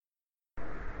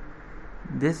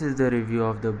This is the review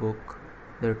of the book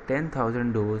The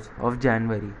 10,000 Doors of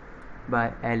January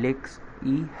by Alex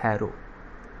E. Harrow.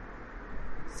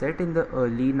 Set in the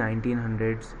early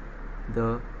 1900s,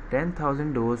 The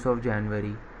 10,000 Doors of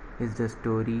January is the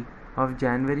story of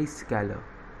January Scaler,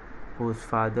 whose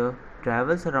father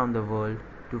travels around the world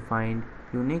to find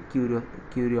unique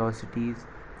curiosities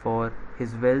for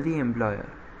his wealthy employer,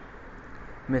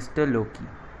 Mr. Loki.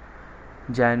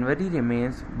 January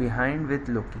remains behind with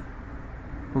Loki,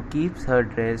 who keeps her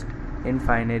dressed in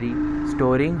finery,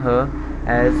 storing her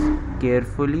as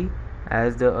carefully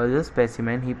as the other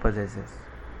specimen he possesses.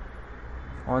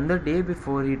 On the day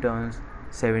before he turns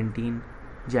 17,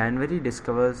 January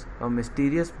discovers a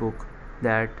mysterious book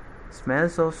that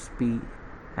smells of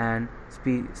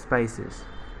spices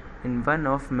in one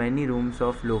of many rooms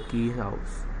of Loki's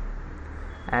house.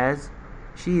 As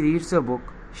she reads the book,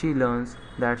 she learns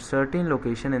that certain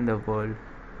locations in the world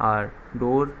are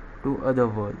doors to other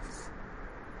worlds,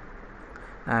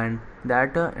 and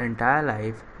that her entire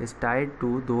life is tied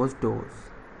to those doors.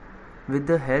 With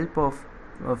the help of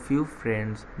a few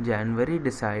friends, January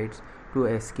decides to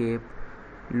escape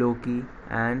Loki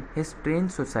and his strange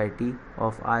society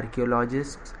of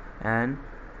archaeologists and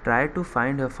try to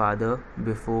find her father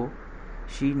before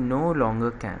she no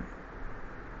longer can.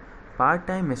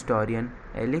 Part-time historian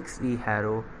Alex E.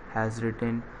 Harrow has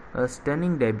written a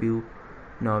stunning debut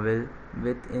novel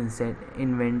with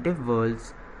inventive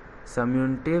worlds,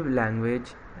 substantive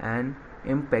language, and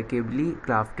impeccably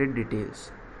crafted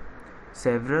details.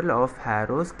 Several of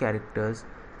Harrow's characters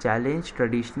challenge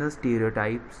traditional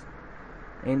stereotypes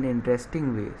in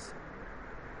interesting ways,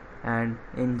 and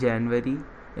in January,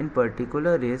 in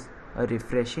particular, is a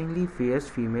refreshingly fierce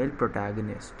female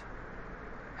protagonist.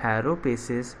 Harrow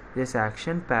paces this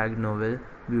action-packed novel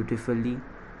beautifully,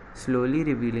 slowly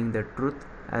revealing the truth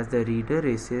as the reader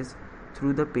races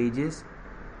through the pages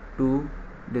to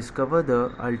discover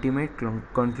the ultimate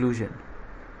conclusion.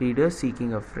 Readers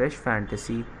seeking a fresh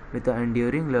fantasy with an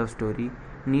enduring love story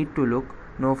need to look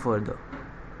no further.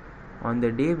 On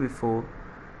the day before,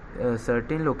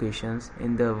 certain locations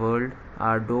in the world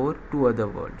are door to other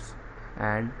worlds,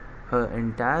 and her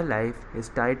entire life is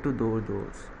tied to those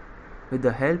doors. With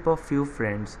the help of few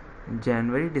friends,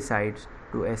 January decides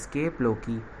to escape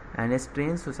Loki and his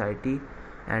strange society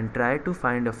and try to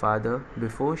find a father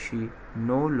before she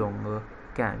no longer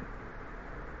can.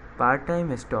 Part-time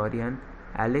historian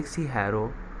Alex E.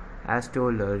 Harrow, as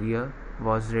told earlier,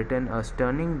 was written a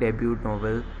stunning debut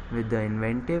novel with the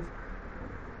inventive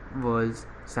worlds,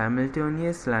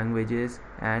 simultaneous languages,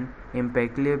 and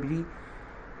impeccably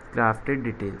crafted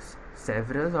details.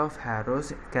 Several of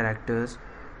Harrow's characters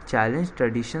challenge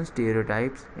tradition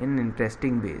stereotypes in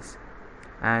interesting ways,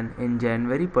 and in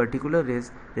January particular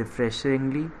is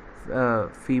refreshingly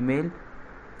female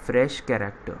fresh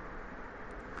character.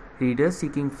 Readers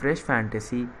seeking fresh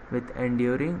fantasy with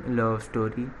enduring love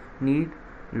story need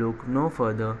look no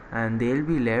further, and they'll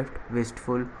be left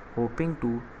wistful, hoping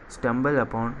to stumble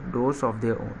upon doors of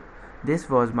their own. This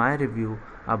was my review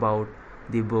about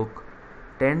the book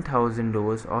 10,000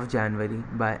 Doors of January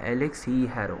by Alex E.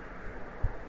 Harrow.